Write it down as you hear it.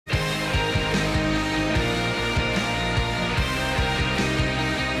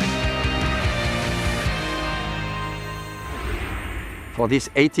For this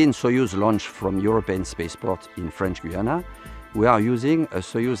 18th Soyuz launch from European spaceport in French Guiana, we are using a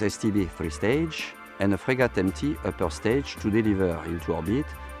Soyuz STB 3-stage and a Frégate MT upper stage to deliver into orbit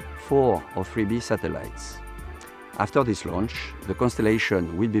 4 of 3B satellites. After this launch, the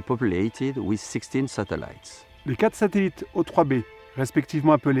constellation will be populated with 16 satellites. Les 4 satellites O3B,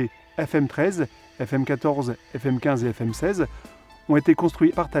 respectivement appelés FM13, FM14, FM15 et FM16, ont été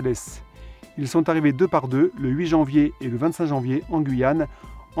construits par Thales. Ils sont arrivés 2 par 2 le 8 janvier et le 25 janvier en Guyane,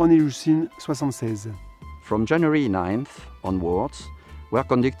 en Ilyushin 76. From January 9th onwards, were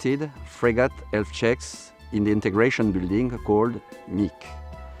conducted frigate health checks in the integration building called MIC.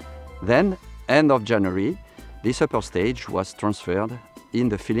 Then, end of January, this upper stage was transferred in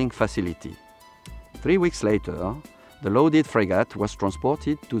the filling facility. 3 weeks later, the loaded frigate was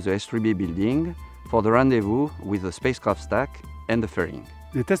transported to the S3B building for the rendezvous with the spacecraft stack and the fairing.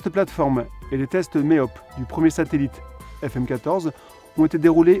 Les tests plateformes et les tests MEOP du premier satellite FM14 ont été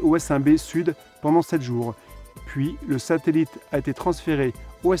déroulés au S1B Sud pendant 7 jours. Puis, le satellite a été transféré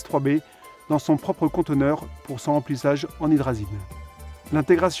au S3B dans son propre conteneur pour son remplissage en hydrazine.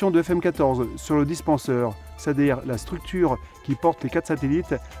 L'intégration de FM14 sur le dispenseur, c'est-à-dire la structure qui porte les 4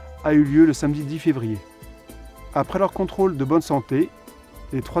 satellites, a eu lieu le samedi 10 février. Après leur contrôle de bonne santé,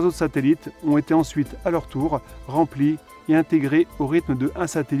 les 3 autres satellites ont été ensuite à leur tour remplis et intégrés au rythme de 1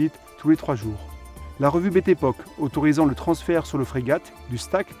 satellite tous les 3 jours. La revue BTPOC autorisant le transfert sur le frégate du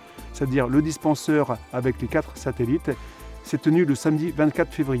stack, c'est-à-dire le dispenseur avec les 4 satellites, s'est tenue le samedi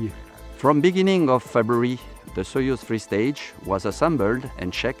 24 février. From beginning of February, the Soyuz 3-stage was assembled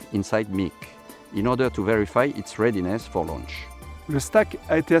and checked inside MIC in order to verify its readiness for launch. Le stack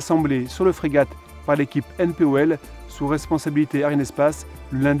a été assemblé sur le frégate par l'équipe NPOL sous responsabilité Arianespace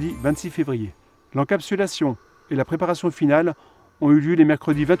le lundi 26 février. L'encapsulation et la préparation finale ont eu lieu les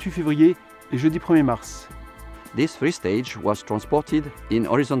mercredis 28 février et jeudi 1er mars. This 3-stage was transported in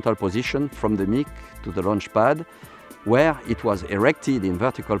horizontal position from the MIC to the launch pad, where it was erected in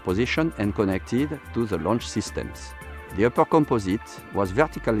vertical position and connected to the launch systems. The upper composite was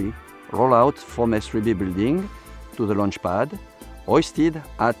vertically rolled out from S3B building to the launch pad, hoisted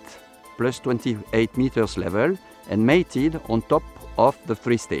at plus 28 meters level and mated on top of the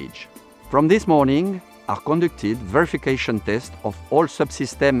 3-stage. From this morning are conducted verification tests of all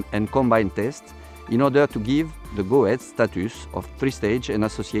subsystem and combined tests in order to give the go-ahead status of 3-stage and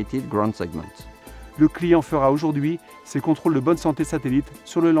associated ground segments. Le client fera aujourd'hui ses contrôles de bonne santé satellite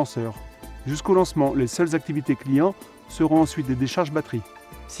sur le lanceur. Jusqu'au lancement, les seules activités clients seront ensuite des décharges batterie.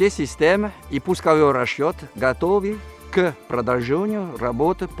 Все системы и пусковой расчет готовы к продолжению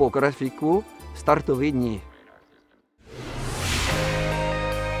работы по графику стартовых дней.